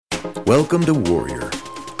Welcome to Warrior,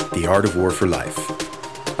 the Art of War for Life,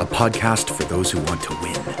 a podcast for those who want to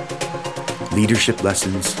win. Leadership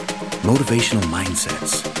lessons, motivational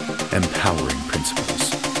mindsets, empowering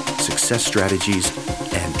principles, success strategies,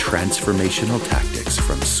 and transformational tactics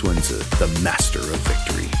from Sun Tzu, the master of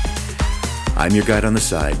victory. I'm your guide on the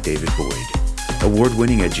side, David Boyd,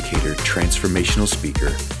 award-winning educator, transformational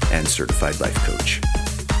speaker, and certified life coach.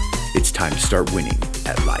 It's time to start winning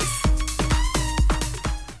at life.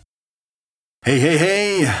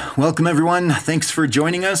 Hey. Welcome, everyone. Thanks for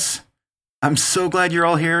joining us. I'm so glad you're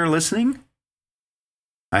all here listening.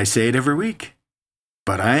 I say it every week,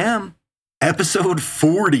 but I am. Episode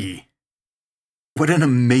 40. What an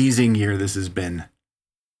amazing year this has been.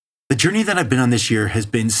 The journey that I've been on this year has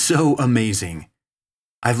been so amazing.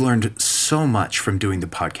 I've learned so much from doing the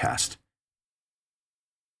podcast.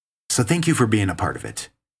 So thank you for being a part of it.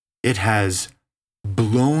 It has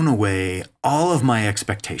blown away all of my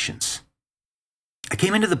expectations. I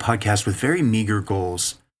came into the podcast with very meager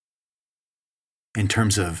goals. In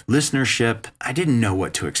terms of listenership, I didn't know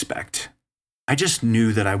what to expect. I just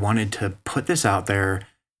knew that I wanted to put this out there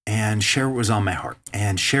and share what was on my heart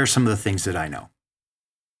and share some of the things that I know.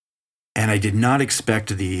 And I did not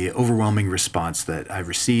expect the overwhelming response that I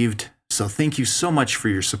received. So thank you so much for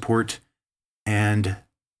your support. And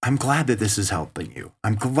I'm glad that this is helping you.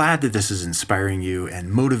 I'm glad that this is inspiring you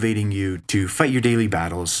and motivating you to fight your daily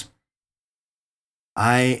battles.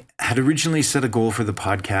 I had originally set a goal for the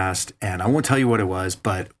podcast, and I won't tell you what it was,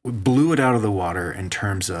 but we blew it out of the water in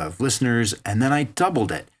terms of listeners, and then I doubled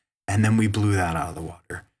it, and then we blew that out of the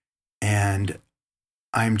water. And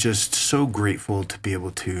I'm just so grateful to be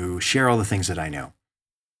able to share all the things that I know.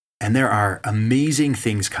 And there are amazing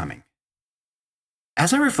things coming.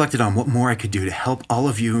 As I reflected on what more I could do to help all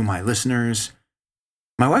of you, my listeners,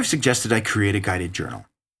 my wife suggested I create a guided journal.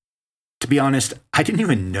 To be honest, I didn't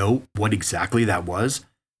even know what exactly that was,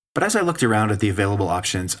 but as I looked around at the available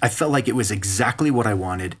options, I felt like it was exactly what I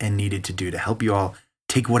wanted and needed to do to help you all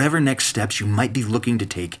take whatever next steps you might be looking to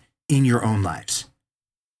take in your own lives.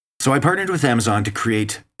 So I partnered with Amazon to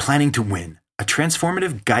create Planning to Win, a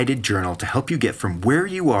transformative guided journal to help you get from where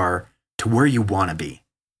you are to where you want to be.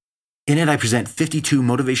 In it, I present 52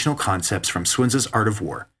 motivational concepts from Sun Tzu's Art of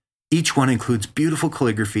War. Each one includes beautiful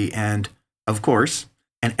calligraphy and, of course,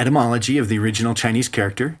 an etymology of the original Chinese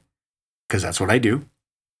character, because that's what I do,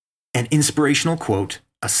 an inspirational quote,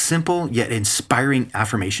 a simple yet inspiring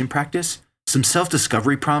affirmation practice, some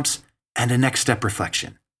self-discovery prompts, and a next step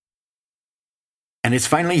reflection. And it's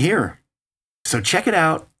finally here. So check it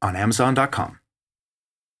out on Amazon.com.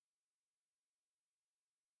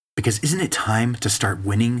 Because isn't it time to start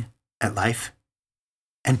winning at life?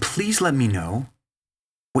 And please let me know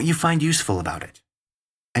what you find useful about it.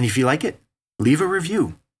 And if you like it, leave a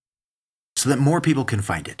review so that more people can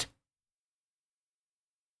find it.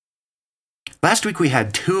 Last week, we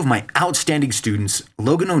had two of my outstanding students,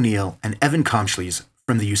 Logan O'Neill and Evan Comschles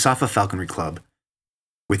from the USAFA Falconry Club,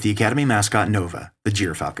 with the Academy mascot Nova, the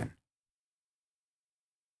Gyrfalcon.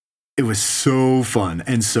 It was so fun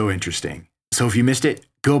and so interesting. So if you missed it,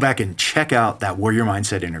 go back and check out that Warrior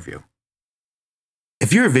Mindset interview.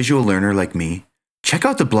 If you're a visual learner like me, check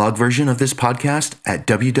out the blog version of this podcast at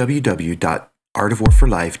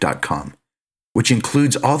www.artofwarforlife.com, which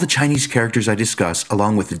includes all the Chinese characters I discuss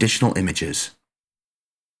along with additional images.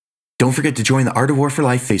 Don't forget to join the Art of War for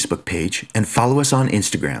Life Facebook page and follow us on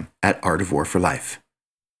Instagram at Art of War for Life.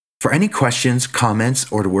 For any questions, comments,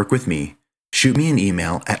 or to work with me, shoot me an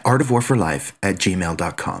email at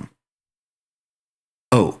artofwarforlife@gmail.com.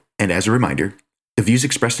 Oh, and as a reminder, the views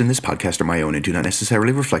expressed in this podcast are my own and do not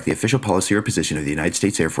necessarily reflect the official policy or position of the United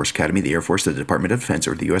States Air Force Academy, the Air Force, the Department of Defense,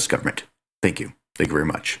 or the U.S. government. Thank you. Thank you very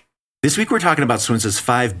much. This week, we're talking about Sun Tzu's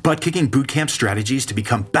 5 butt-kicking bootcamp strategies to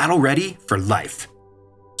become battle-ready for life.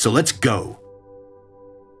 So let's go.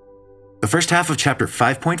 The first half of chapter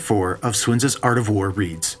 5.4 of Sun Tzu's Art of War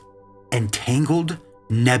reads, entangled,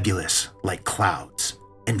 nebulous like clouds,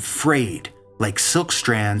 and frayed like silk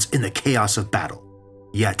strands in the chaos of battle,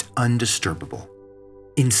 yet undisturbable.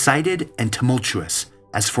 Incited and tumultuous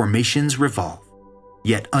as formations revolve,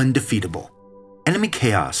 yet undefeatable. Enemy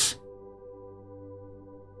chaos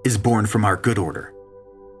is born from our good order,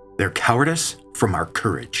 their cowardice from our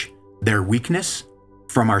courage, their weakness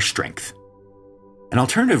from our strength. An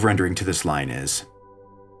alternative rendering to this line is,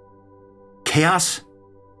 chaos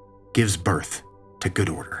gives birth to good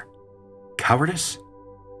order, cowardice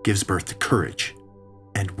gives birth to courage,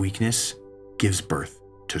 and weakness gives birth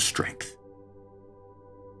to strength.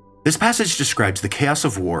 This passage describes the chaos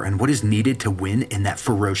of war and what is needed to win in that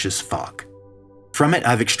ferocious fog. From it,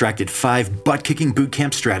 I've extracted 5 butt-kicking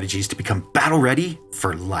bootcamp strategies to become battle-ready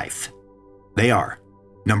for life. They are: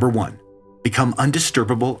 number 1, become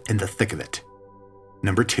undisturbable in the thick of it.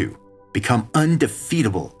 Number 2, become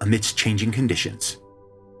undefeatable amidst changing conditions.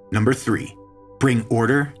 Number 3, bring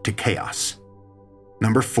order to chaos.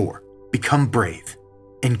 Number 4, become brave.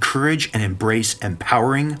 Encourage and embrace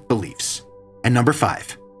empowering beliefs. And number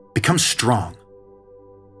 5, become strong.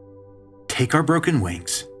 Take our broken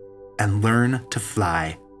wings and learn to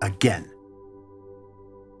fly again.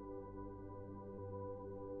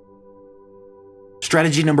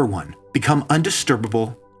 Strategy number 1, become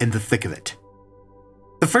undisturbable in the thick of it.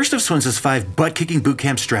 The first of Swins' 5 butt-kicking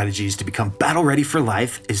bootcamp strategies to become battle-ready for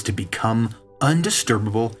life is to become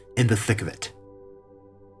undisturbable in the thick of it.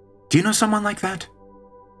 Do you know someone like that?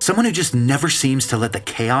 Someone who just never seems to let the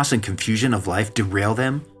chaos and confusion of life derail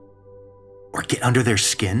them or get under their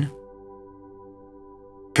skin?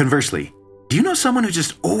 Conversely, do you know someone who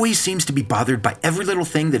just always seems to be bothered by every little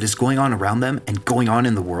thing that is going on around them and going on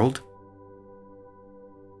in the world?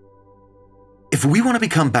 If we want to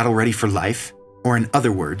become battle-ready for life, or in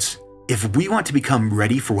other words, if we want to become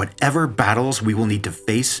ready for whatever battles we will need to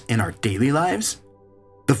face in our daily lives,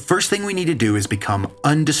 the first thing we need to do is become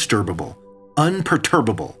undisturbable,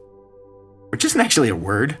 unperturbable, which isn't actually a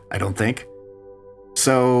word, I don't think.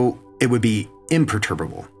 So it would be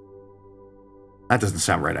imperturbable. That doesn't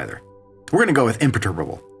sound right either. We're going to go with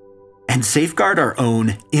imperturbable and safeguard our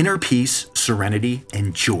own inner peace, serenity,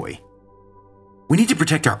 and joy. We need to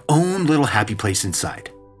protect our own little happy place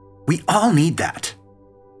inside. We all need that.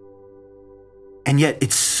 And yet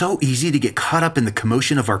it's so easy to get caught up in the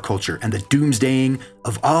commotion of our culture and the doomsdaying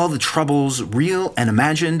of all the troubles, real and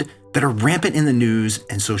imagined, that are rampant in the news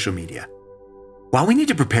and social media. While we need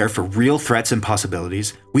to prepare for real threats and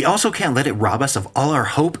possibilities, we also can't let it rob us of all our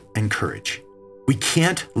hope and courage. We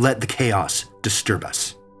can't let the chaos disturb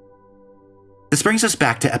us. This brings us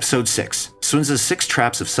back to episode 6, Swins' 6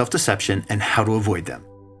 traps of self-deception and how to avoid them,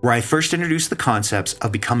 where I first introduced the concepts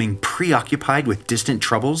of becoming preoccupied with distant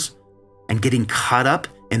troubles and getting caught up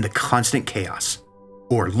in the constant chaos,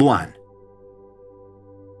 or luan.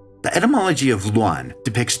 The etymology of luan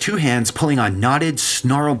depicts 2 hands pulling on knotted,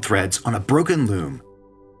 snarled threads on a broken loom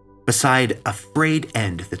beside a frayed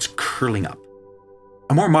end that's curling up.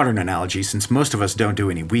 A more modern analogy, since most of us don't do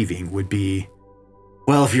any weaving, would be,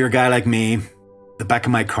 well, if you're a guy like me, the back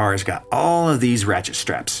of my car has got all of these ratchet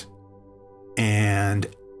straps. And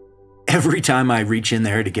every time I reach in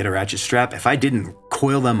there to get a ratchet strap, if I didn't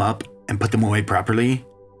coil them up and put them away properly,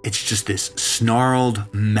 it's just this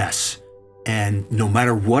snarled mess. And no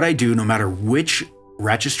matter what I do, no matter which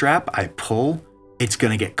ratchet strap I pull, it's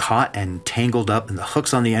going to get caught and tangled up, and the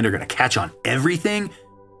hooks on the end are going to catch on everything,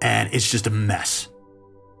 and it's just a mess.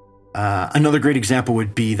 Another great example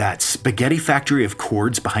would be that spaghetti factory of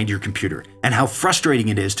cords behind your computer, and how frustrating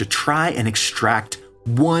it is to try and extract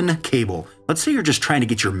one cable. Let's say you're just trying to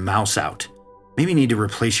get your mouse out. Maybe you need to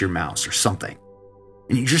replace your mouse or something.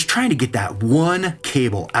 And you're just trying to get that one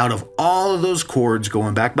cable out of all of those cords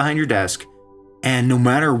going back behind your desk. And no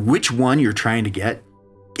matter which one you're trying to get,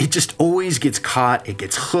 it just always gets caught, it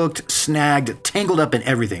gets hooked, snagged, tangled up in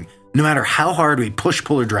everything, no matter how hard we push,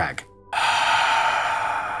 pull, or drag.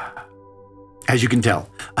 As you can tell,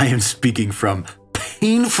 I am speaking from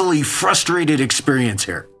painfully frustrated experience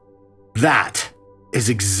here. That is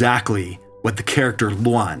exactly what the character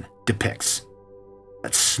Luan depicts.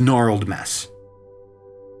 That snarled mess.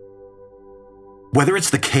 Whether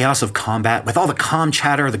it's the chaos of combat, with all the comm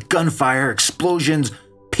chatter, the gunfire, explosions,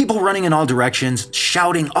 people running in all directions,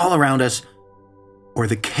 shouting all around us, or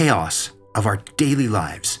the chaos of our daily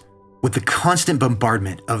lives, with the constant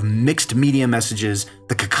bombardment of mixed media messages,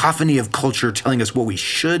 the cacophony of culture telling us what we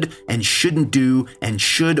should and shouldn't do and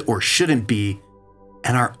should or shouldn't be,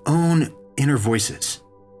 and our own inner voices,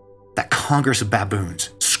 that congress of baboons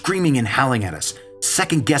screaming and howling at us,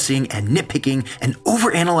 second-guessing and nitpicking and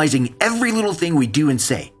overanalyzing every little thing we do and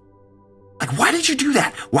say. Like, why did you do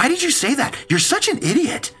that? Why did you say that? You're such an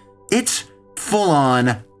idiot. It's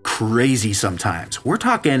full-on crazy sometimes. We're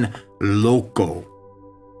talking loco.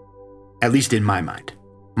 At least in my mind.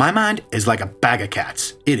 My mind is like a bag of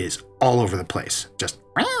cats. It is all over the place. Just,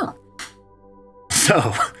 meow.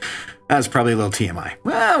 So, that's probably a little TMI.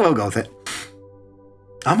 Well, we'll go with it.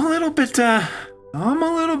 I'm a little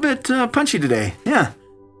bit punchy today. Yeah,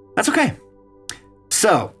 that's okay.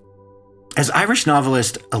 So, as Irish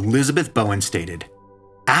novelist Elizabeth Bowen stated,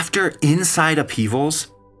 after inside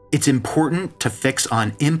upheavals, it's important to fix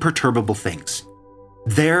on imperturbable things.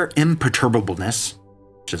 Their imperturbableness,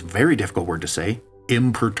 which is a very difficult word to say,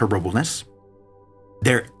 imperturbableness,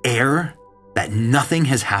 their air that nothing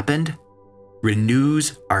has happened,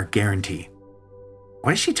 renews our guarantee.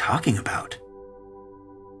 What is she talking about?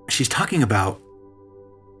 She's talking about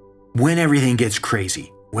when everything gets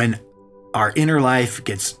crazy, when our inner life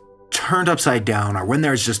gets turned upside down, or when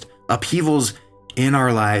there's just upheavals in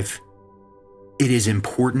our life, it is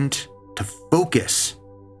important to focus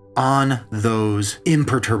on those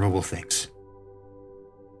imperturbable things.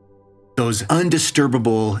 Those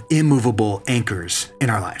undisturbable, immovable anchors in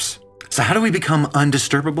our lives. So how do we become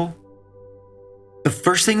undisturbable? The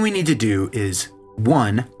first thing we need to do is,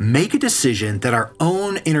 1, make a decision that our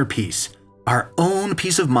own inner peace, our own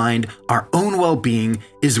peace of mind, our own well-being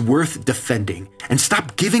is worth defending, and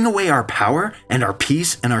stop giving away our power and our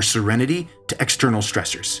peace and our serenity to external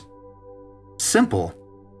stressors. Simple,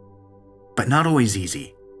 but not always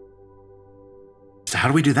easy. So how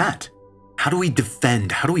do we do that? How do we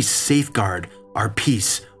defend? How do we safeguard our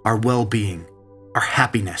peace, our well-being, our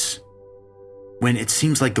happiness, when it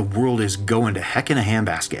seems like the world is going to heck in a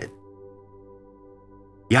handbasket?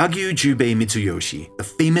 Yagyu Jubei Mitsuyoshi, the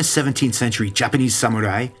famous 17th century Japanese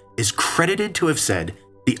samurai, is credited to have said,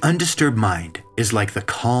 "The undisturbed mind is like the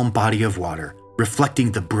calm body of water,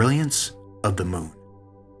 reflecting the brilliance of the moon.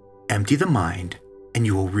 Empty the mind, and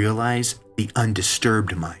you will realize the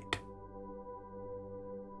undisturbed mind."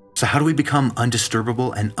 So how do we become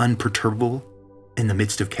undisturbable and unperturbable in the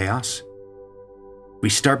midst of chaos? We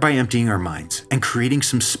start by emptying our minds and creating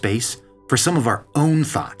some space for some of our own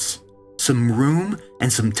thoughts, some room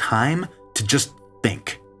and some time to just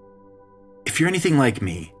think. If you're anything like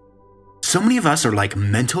me, so many of us are like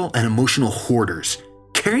mental and emotional hoarders,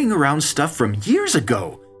 carrying around stuff from years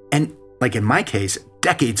ago, and like in my case,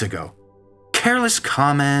 decades ago. Careless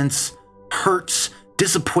comments, hurts,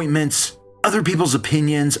 disappointments, other people's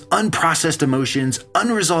opinions, unprocessed emotions,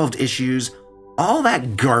 unresolved issues, all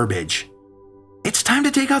that garbage. It's time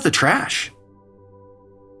to take out the trash.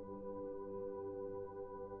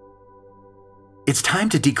 It's time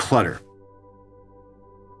to declutter.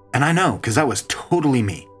 And I know, because that was totally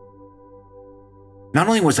me. Not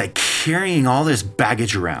only was I carrying all this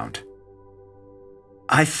baggage around,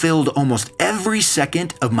 I filled almost every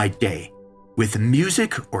second of my day with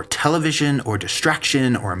music or television or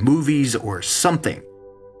distraction or movies or something,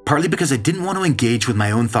 partly because I didn't want to engage with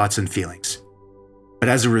my own thoughts and feelings. But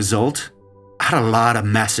as a result, I had a lot of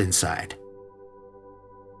mess inside.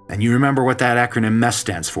 And you remember what that acronym MESS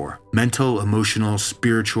stands for: mental, emotional,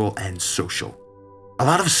 spiritual, and social. A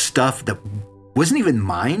lot of stuff that wasn't even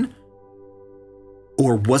mine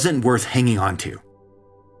or wasn't worth hanging on to.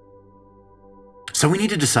 So we need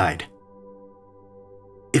to decide.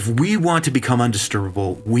 If we want to become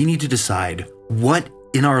undisturbable, we need to decide what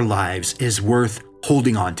in our lives is worth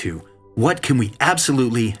holding on to. What can we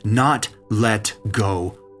absolutely not let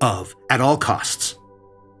go of at all costs?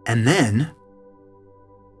 And then,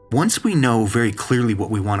 once we know very clearly what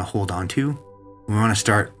we want to hold on to, we want to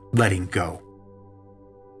start letting go.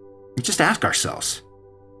 And just ask ourselves,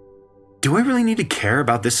 do I really need to care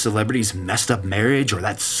about this celebrity's messed up marriage, or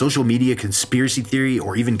that social media conspiracy theory,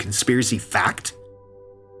 or even conspiracy fact?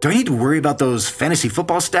 Do I need to worry about those fantasy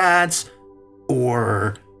football stats?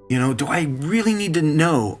 Or, do I really need to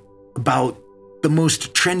know about the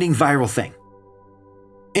most trending viral thing?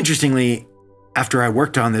 Interestingly, after I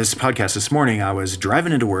worked on this podcast this morning, I was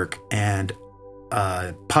driving into work and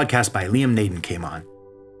a podcast by Liam Naden came on,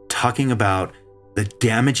 talking about the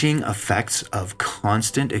damaging effects of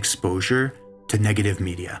constant exposure to negative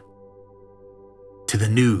media, to the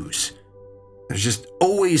news. There's just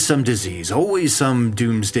always some disease, always some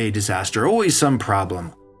doomsday disaster, always some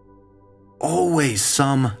problem, always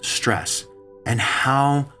some stress, and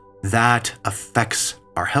how that affects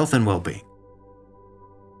our health and well-being.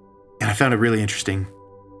 And I found it really interesting.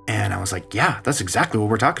 And I was like, yeah, that's exactly what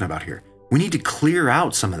we're talking about here. We need to clear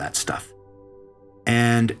out some of that stuff.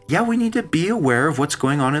 And yeah, we need to be aware of what's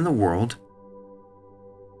going on in the world.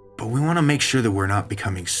 But we want to make sure that we're not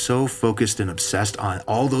becoming so focused and obsessed on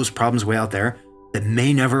all those problems way out there that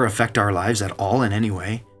may never affect our lives at all in any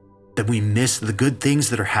way, that we miss the good things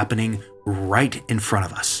that are happening right in front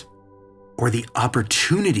of us, or the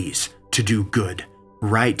opportunities to do good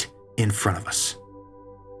right in front of us.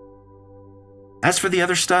 As for the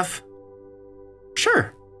other stuff,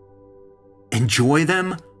 sure. Enjoy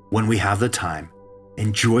them when we have the time.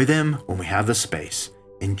 Enjoy them when we have the space.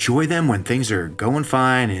 Enjoy them when things are going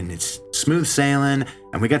fine and it's smooth sailing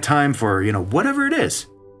and we got time for, whatever it is.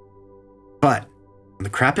 But when the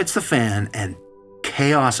crap hits the fan and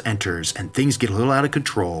chaos enters and things get a little out of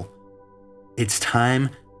control, it's time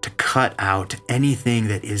to cut out anything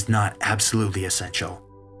that is not absolutely essential.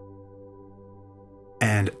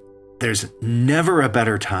 And there's never a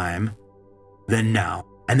better time than now.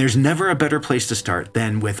 And there's never a better place to start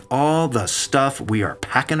than with all the stuff we are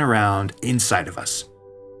packing around inside of us.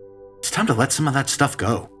 It's time to let some of that stuff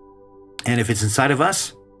go. And if it's inside of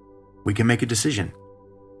us, we can make a decision.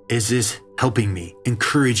 Is this helping me,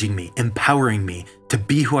 encouraging me, empowering me to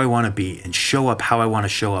be who I want to be and show up how I want to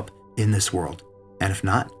show up in this world? And if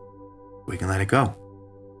not, we can let it go.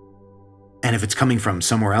 And if it's coming from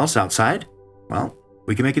somewhere else outside, well,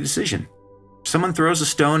 we can make a decision. If someone throws a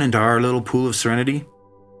stone into our little pool of serenity,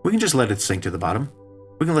 we can just let it sink to the bottom.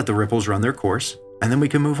 We can let the ripples run their course, and then we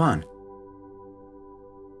can move on.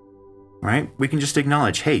 Right? We can just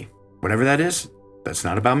acknowledge, hey, whatever that is, that's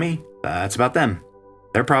not about me. That's about them.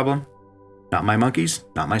 Their problem. Not my monkeys,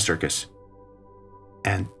 not my circus.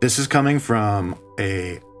 And this is coming from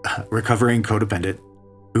a recovering codependent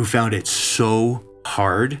who found it so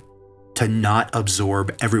hard to not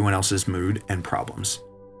absorb everyone else's mood and problems.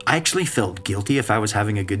 I actually felt guilty if I was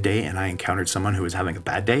having a good day and I encountered someone who was having a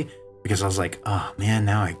bad day, because I was like, oh man,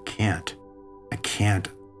 now I can't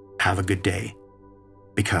have a good day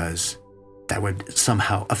because that would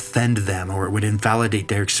somehow offend them or it would invalidate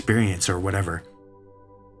their experience or whatever.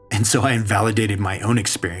 And so I invalidated my own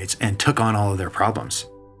experience and took on all of their problems,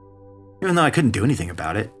 even though I couldn't do anything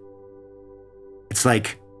about it. It's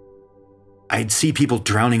like I'd see people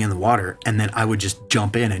drowning in the water and then I would just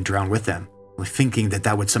jump in and drown with them, thinking that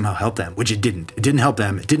that would somehow help them, which it didn't. It didn't help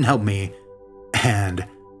them. It didn't help me. And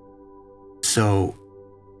so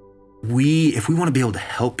if we want to be able to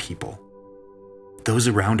help people, those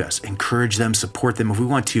around us, encourage them, support them, if we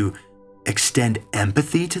want to extend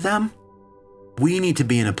empathy to them, we need to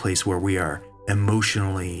be in a place where we are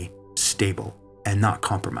emotionally stable and not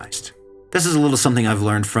compromised. This is a little something I've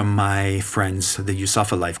learned from my friends, the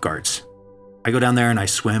USAFA lifeguards. I go down there and I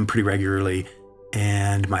swim pretty regularly.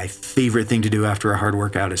 And my favorite thing to do after a hard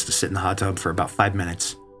workout is to sit in the hot tub for about 5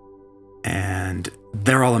 minutes. And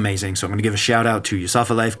they're all amazing. So I'm going to give a shout out to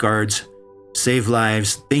USAFA lifeguards. Save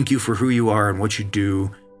lives. Thank you for who you are and what you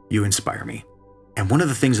do. You inspire me. And one of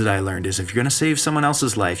the things that I learned is if you're going to save someone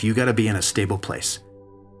else's life, you got to be in a stable place.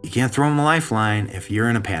 You can't throw them a lifeline if you're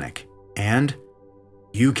in a panic. And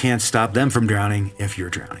you can't stop them from drowning if you're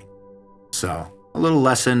drowning. So a little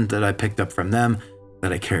lesson that I picked up from them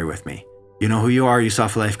that I carry with me. You know who you are,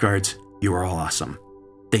 USAFA lifeguards. You are all awesome.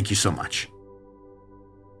 Thank you so much.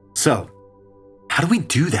 So, how do we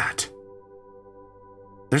do that?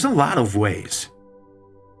 There's a lot of ways.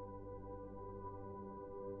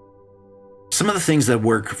 Some of the things that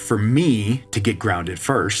work for me to get grounded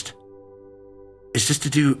first is just to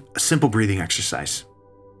do a simple breathing exercise.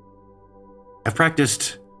 I've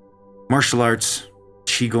practiced martial arts,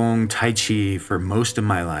 Qigong, Tai Chi for most of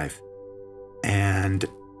my life. And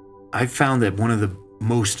I've found that one of the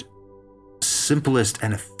most simplest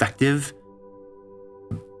and effective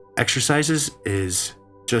exercises is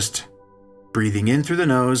just breathing in through the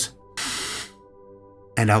nose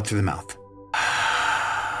and out through the mouth.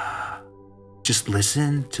 Just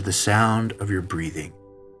listen to the sound of your breathing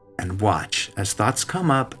and watch as thoughts come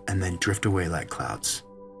up and then drift away like clouds.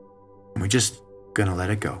 And we're just gonna let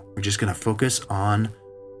it go. We're just gonna focus on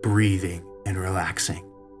breathing and relaxing.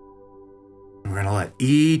 We're going to let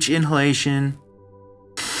each inhalation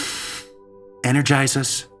energize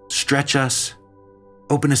us, stretch us,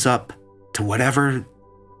 open us up to whatever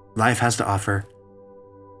life has to offer.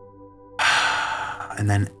 And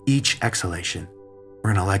then each exhalation,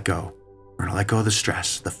 we're going to let go. We're going to let go of the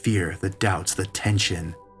stress, the fear, the doubts, the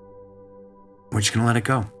tension. We're just going to let it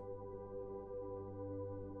go.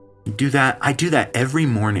 You do that. I do that every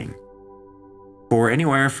morning for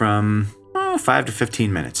anywhere from 5 to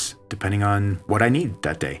 15 minutes, depending on what I need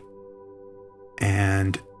that day.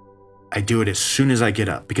 And I do it as soon as I get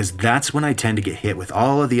up, because that's when I tend to get hit with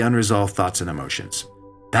all of the unresolved thoughts and emotions.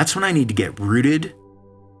 That's when I need to get rooted,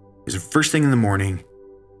 is the first thing in the morning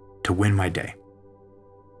to win my day.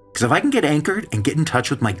 Because if I can get anchored and get in touch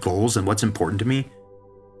with my goals and what's important to me,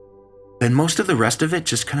 then most of the rest of it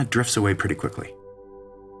just kind of drifts away pretty quickly.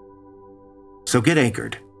 So get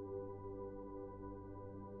anchored.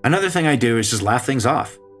 Another thing I do is just laugh things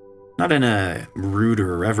off. Not in a rude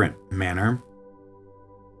or irreverent manner,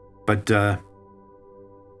 but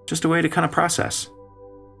just a way to kind of process.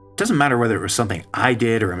 It doesn't matter whether it was something I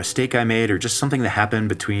did or a mistake I made or just something that happened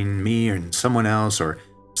between me and someone else or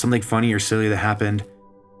something funny or silly that happened.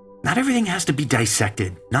 Not everything has to be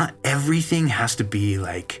dissected. Not everything has to be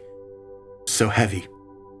like so heavy.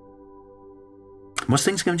 Most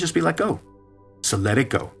things can just be let go. So let it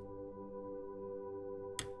go.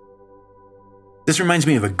 This reminds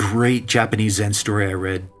me of a great Japanese Zen story I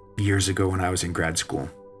read years ago when I was in grad school.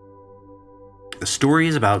 The story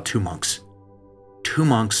is about two monks. Two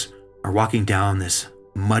monks are walking down this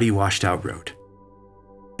muddy, washed out road.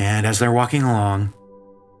 And as they're walking along,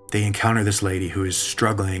 they encounter this lady who is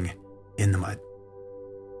struggling in the mud.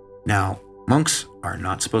 Now, monks are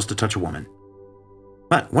not supposed to touch a woman.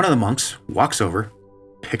 But one of the monks walks over,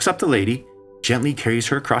 picks up the lady, gently carries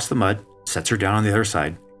her across the mud, sets her down on the other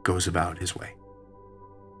side, goes about his way.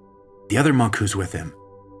 The other monk who's with him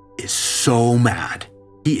is so mad.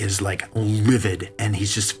 He is like livid and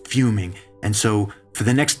he's just fuming. And so for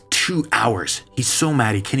the next 2 hours, he's so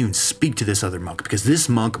mad he can't even speak to this other monk because this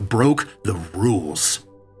monk broke the rules.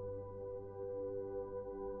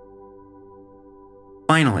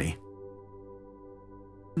 Finally,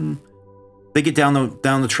 they get down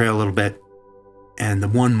the trail a little bit, and the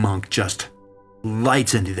one monk just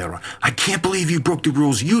lights into the other one. I can't believe you broke the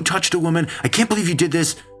rules. You touched a woman. I can't believe you did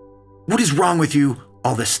this. What is wrong with you?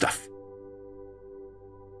 All this stuff.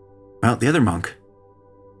 Well, the other monk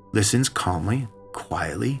listens calmly,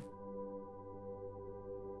 quietly,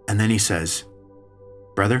 and then he says,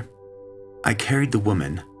 "Brother, I carried the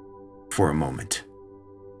woman for a moment.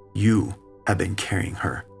 You have been carrying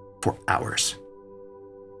her for hours."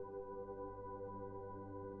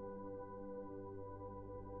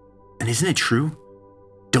 And isn't it true?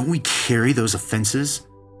 Don't we carry those offenses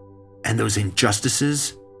and those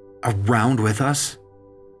injustices around with us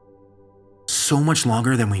so much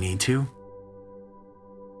longer than we need to?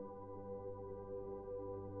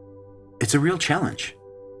 It's a real challenge,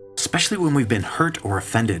 especially when we've been hurt or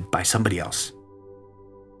offended by somebody else.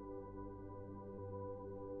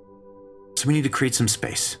 So we need to create some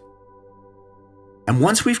space. And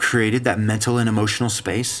once we've created that mental and emotional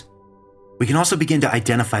space, we can also begin to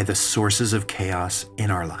identify the sources of chaos in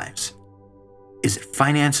our lives. Is it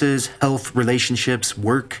finances, health, relationships,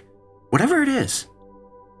 work, whatever it is?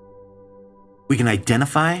 We can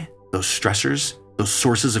identify those stressors, those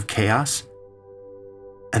sources of chaos,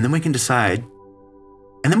 and then we can decide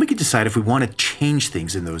if we want to change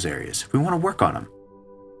things in those areas, if we want to work on them.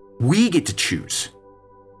 We get to choose.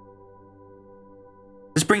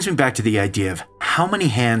 This brings me back to the idea of how many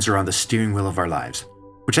hands are on the steering wheel of our lives,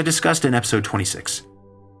 which I discussed in episode 26.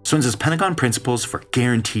 Swin's Pentagon Principles for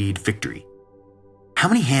Guaranteed Victory. How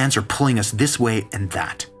many hands are pulling us this way and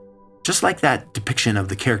that? Just like that depiction of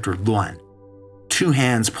the character Luan. 2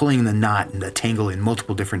 hands pulling the knot and the tangle in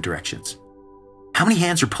multiple different directions. How many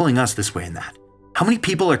hands are pulling us this way and that? How many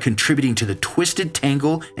people are contributing to the twisted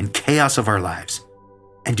tangle and chaos of our lives?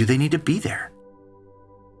 And do they need to be there?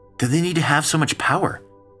 Do they need to have so much power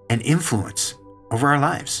and influence over our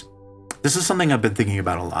lives? This is something I've been thinking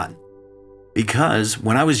about a lot. Because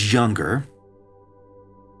when I was younger,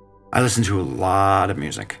 I listened to a lot of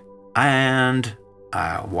music. And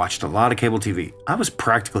I watched a lot of cable TV. I was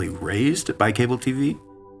practically raised by cable TV.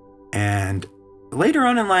 And later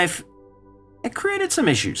on in life, it created some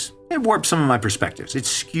issues. It warped some of my perspectives. It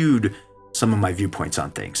skewed some of my viewpoints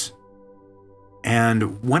on things.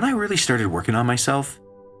 And when I really started working on myself,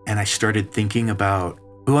 and I started thinking about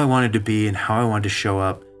who I wanted to be and how I wanted to show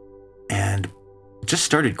up, and just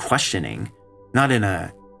started questioning, not in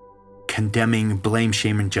a condemning, blame,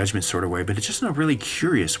 shame, and judgment sort of way, but just in a really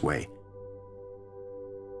curious way.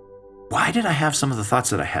 Why did I have some of the thoughts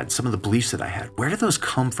that I had, some of the beliefs that I had? Where did those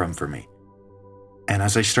come from for me? And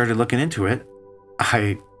as I started looking into it,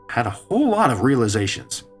 I had a whole lot of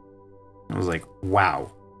realizations. I was like,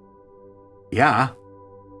 wow. Yeah,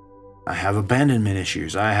 I have abandonment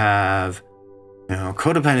issues. I have,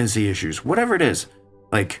 codependency issues, whatever it is.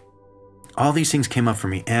 Like, all these things came up for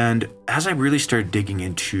me. And as I really started digging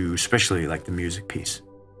into, especially like the music piece,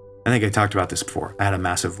 I think I talked about this before. I had a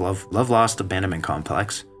massive love lost abandonment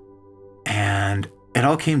complex. And it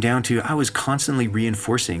all came down to, I was constantly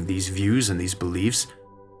reinforcing these views and these beliefs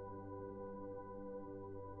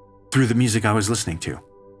through the music I was listening to.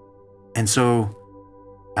 And so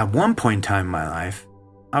at one point in time in my life,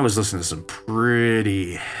 I was listening to some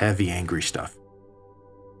pretty heavy, angry stuff.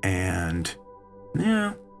 And,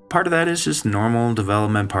 part of that is just normal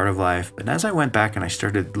development, part of life. But as I went back and I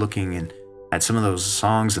started looking at some of those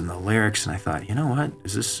songs and the lyrics, and I thought, you know what?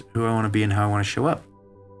 Is this who I want to be and how I want to show up?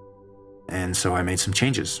 And so I made some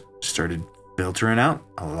changes, started filtering out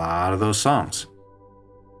a lot of those songs,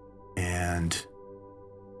 and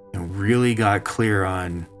really got clear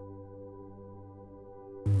on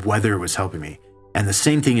whether it was helping me. And the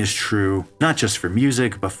same thing is true, not just for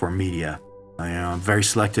music, but for media. I'm very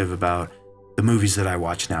selective about the movies that I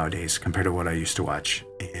watch nowadays compared to what I used to watch.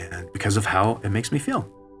 And because of how it makes me feel,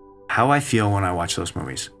 how I feel when I watch those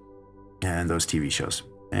movies and those TV shows.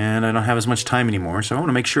 And I don't have as much time anymore. So I want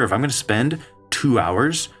to make sure if I'm going to spend 2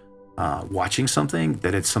 hours watching something,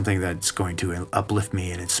 that it's something that's going to uplift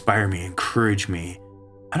me and inspire me, encourage me.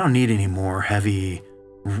 I don't need any more heavy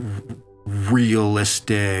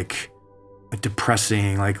realistic,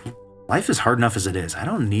 depressing. Like, life is hard enough as it is. I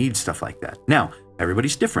don't need stuff like that. Now,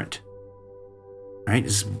 everybody's different, right?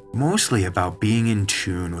 It's mostly about being in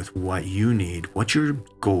tune with what you need, what your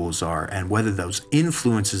goals are, and whether those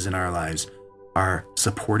influences in our lives are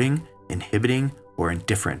supporting, inhibiting, or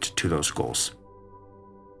indifferent to those goals.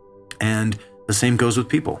 And the same goes with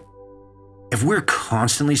people. If we're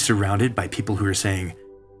constantly surrounded by people who are saying,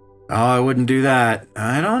 "Oh, I wouldn't do that.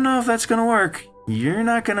 I don't know if that's going to work. You're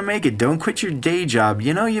not going to make it. Don't quit your day job.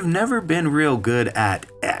 You know, you've never been real good at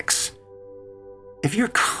X." If you're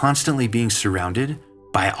constantly being surrounded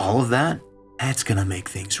by all of that, that's going to make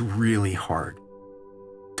things really hard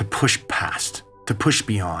to push past, to push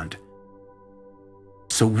beyond.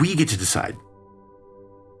 So we get to decide.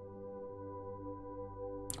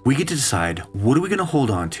 We get to decide, what are we going to hold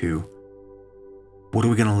on to? What are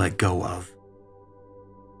we going to let go of?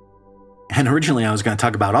 And originally I was going to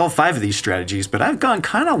talk about all 5 of these strategies, but I've gone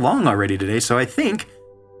kind of long already today, so I think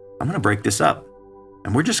I'm going to break this up.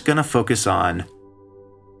 And we're just going to focus on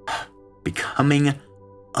becoming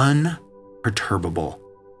unperturbable,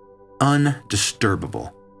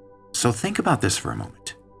 undisturbable. So think about this for a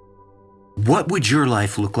moment. What would your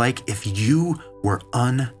life look like if you were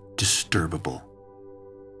undisturbable?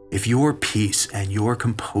 If your peace and your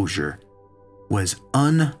composure was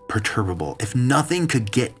unperturbable, if nothing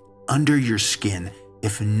could get under your skin,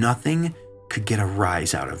 if nothing could get a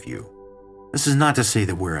rise out of you. This is not to say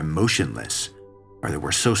that we're emotionless or that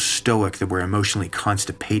we're so stoic that we're emotionally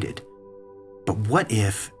constipated. But what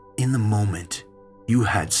if, in the moment, you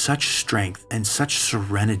had such strength and such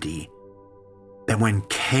serenity that when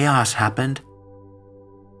chaos happened,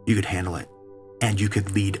 you could handle it and you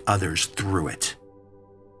could lead others through it?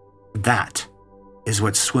 That is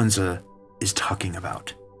what Swinza is talking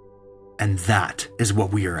about. And that is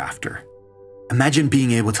what we are after. Imagine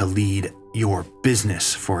being able to lead your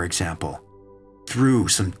business, for example, through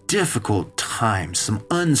some difficult times, some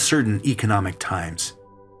uncertain economic times,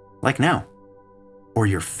 like now, or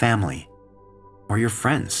your family, or your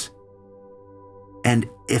friends. And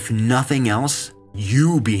if nothing else,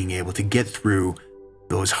 you being able to get through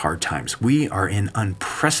those hard times. We are in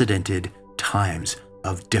unprecedented times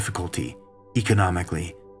of difficulty,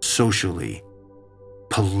 economically, socially,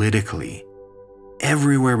 politically.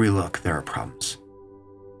 Everywhere we look, there are problems.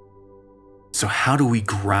 So how do we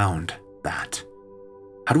ground that?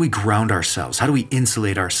 How do we ground ourselves? How do we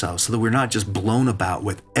insulate ourselves so that we're not just blown about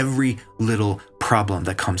with every little problem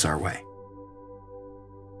that comes our way?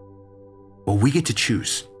 Well, we get to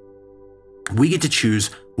choose. We get to choose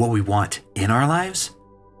what we want in our lives,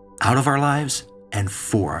 out of our lives, and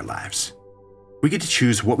for our lives. We get to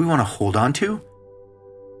choose what we want to hold on to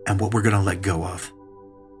and what we're going to let go of.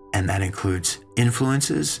 And that includes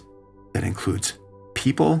influences, that includes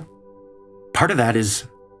people. Part of that is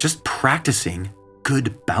just practicing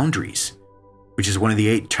good boundaries, which is one of the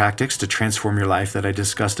 8 tactics to transform your life that I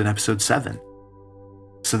discussed in episode 7.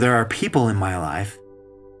 So there are people in my life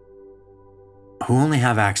who only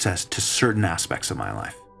have access to certain aspects of my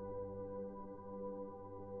life.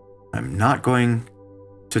 I'm not going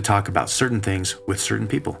to talk about certain things with certain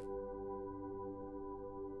people.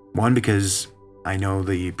 One, because I know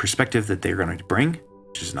the perspective that they're going to bring,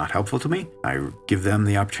 which is not helpful to me. I give them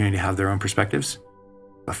the opportunity to have their own perspectives.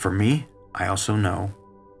 But for me, I also know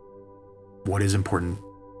what is important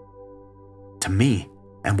to me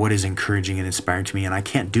and what is encouraging and inspiring to me. And I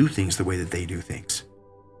can't do things the way that they do things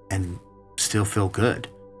and still feel good.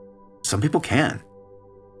 Some people can.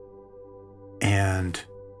 And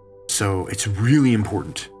so it's really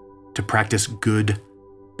important to practice good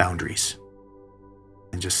boundaries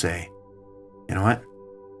and just say, you know what?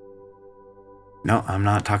 No, I'm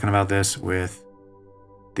not talking about this with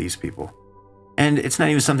these people. And it's not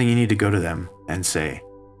even something you need to go to them and say,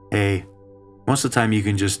 hey, most of the time you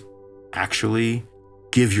can just actually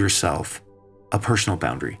give yourself a personal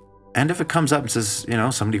boundary. And if it comes up and says,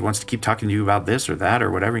 somebody wants to keep talking to you about this or that or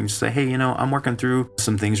whatever, you can just say, hey, I'm working through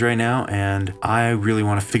some things right now and I really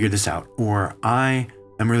want to figure this out. Or I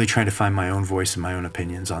am really trying to find my own voice and my own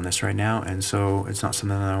opinions on this right now. And so it's not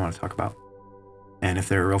something that I want to talk about. And if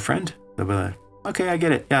they're a real friend, they'll be like, okay, I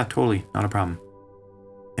get it. Yeah, totally. Not a problem.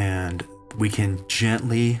 And we can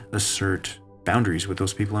gently assert boundaries with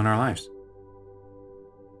those people in our lives.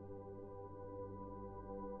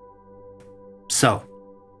 So,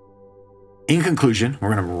 in conclusion,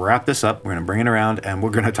 we're going to wrap this up. We're going to bring it around and we're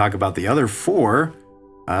going to talk about the other 4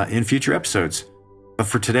 in future episodes. But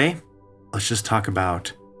for today, let's just talk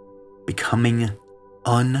about becoming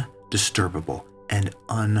undisturbable and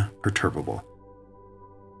unperturbable.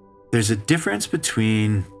 There's a difference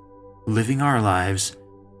between living our lives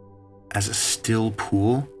as a still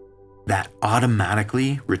pool that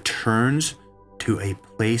automatically returns to a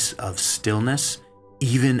place of stillness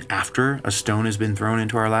even after a stone has been thrown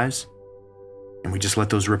into our lives, and we just let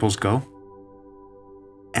those ripples go?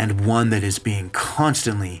 And one that is being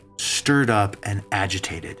constantly stirred up and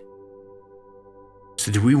agitated.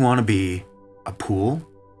 So do we want to be a pool,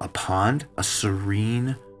 a pond, a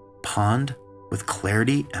serene pond with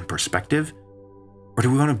clarity and perspective? Or do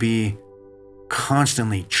we want to be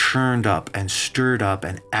constantly churned up and stirred up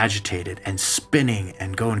and agitated and spinning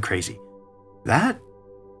and going crazy? That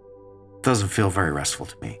doesn't feel very restful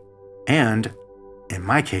to me. And in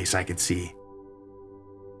my case, I could see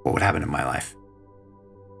what would happen in my life.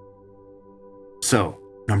 So,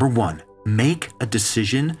 number one, make a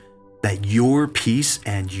decision that your peace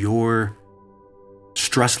and your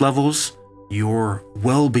stress levels, your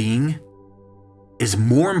well-being is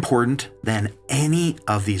more important than any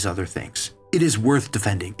of these other things. It is worth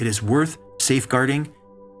defending. It is worth safeguarding,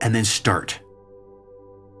 and then start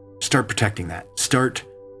protecting that. Start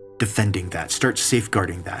defending that. Start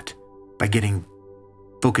safeguarding that by getting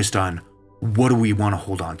focused on what do we want to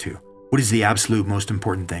hold on to? What is the absolute most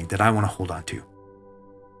important thing that I want to hold on to?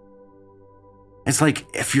 It's like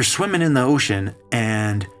if you're swimming in the ocean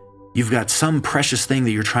and you've got some precious thing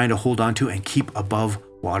that you're trying to hold on to and keep above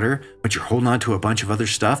water, but you're holding on to a bunch of other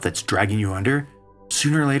stuff that's dragging you under,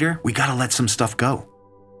 sooner or later, we got to let some stuff go.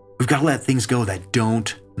 We've got to let things go that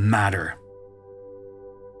don't matter.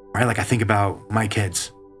 Right? Like I think about my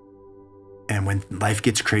kids, and when life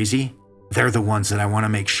gets crazy, they're the ones that I want to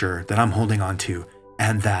make sure that I'm holding on to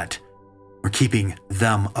and that we're keeping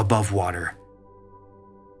them above water.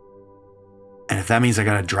 And if that means I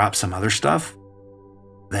got to drop some other stuff,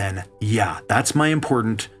 then yeah, that's my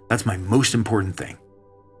most important thing.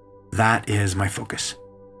 That is my focus.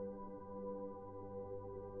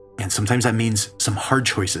 And sometimes that means some hard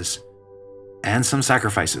choices and some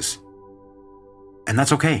sacrifices. And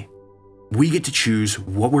that's okay. We get to choose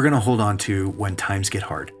what we're going to hold on to when times get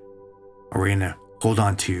hard. Are we going to hold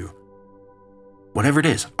on to whatever it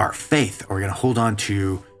is, our faith? Are we going to hold on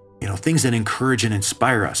to things that encourage and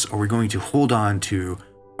inspire us? Are we going to hold on to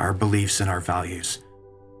our beliefs and our values?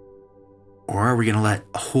 Or are we going to let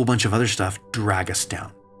a whole bunch of other stuff drag us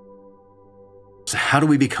down? So how do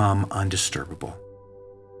we become undisturbable?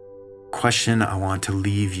 Question I want to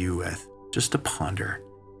leave you with, just to ponder.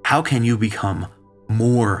 How can you become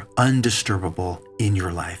more undisturbable in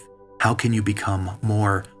your life? How can you become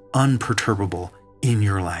more unperturbable in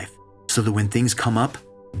your life so that when things come up,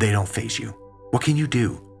 they don't faze you? What can you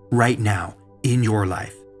do right now in your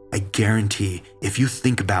life? I guarantee if you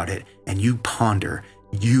think about it and you ponder,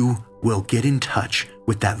 you will get in touch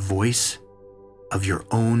with that voice of your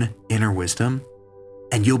own inner wisdom,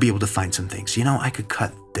 and you'll be able to find some things. I could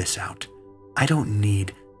cut this out. I don't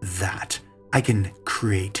need that. I can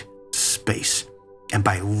create space. And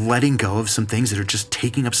by letting go of some things that are just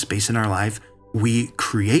taking up space in our life, we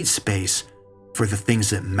create space for the things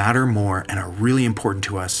that matter more and are really important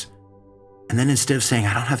to us. And then instead of saying,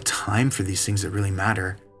 I don't have time for these things that really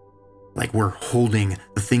matter, like we're holding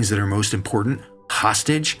the things that are most important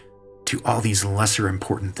hostage to all these lesser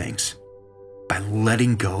important things. By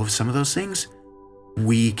letting go of some of those things,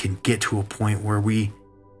 we can get to a point where we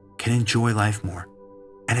can enjoy life more.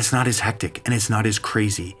 And it's not as hectic and it's not as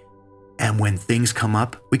crazy. And when things come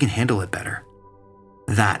up, we can handle it better.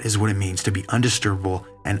 That is what it means to be undisturbable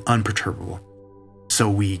and unperturbable. So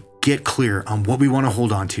we get clear on what we want to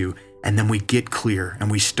hold on to, and then we get clear and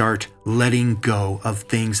we start letting go of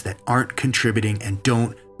things that aren't contributing and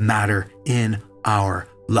don't matter in our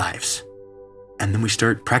lives. And then we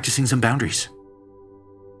start practicing some boundaries,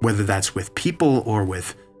 whether that's with people or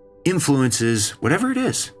with influences, whatever it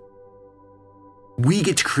is. We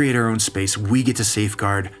get to create our own space. We get to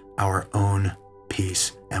safeguard our own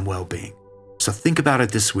peace and well-being. So think about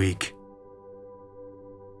it this week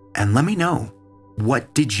and let me know,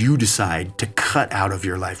 what did you decide to cut out of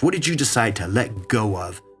your life? What did you decide to let go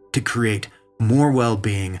of to create more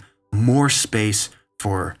well-being, more space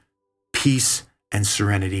for peace and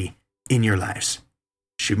serenity in your lives?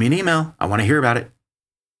 Shoot me an email. I want to hear about it.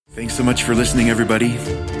 Thanks so much for listening, everybody.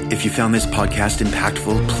 If you found this podcast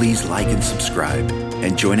impactful, please like and subscribe,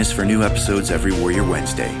 and join us for new episodes every Warrior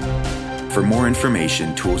Wednesday. For more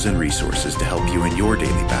information, tools, and resources to help you in your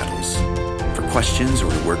daily battles, for questions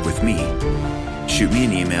or to work with me, shoot me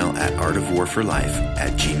an email at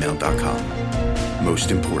artofwarforlife@gmail.com.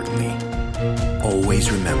 Most importantly,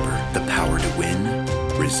 always remember the power to win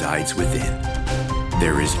resides within.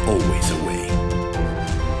 There is always a way.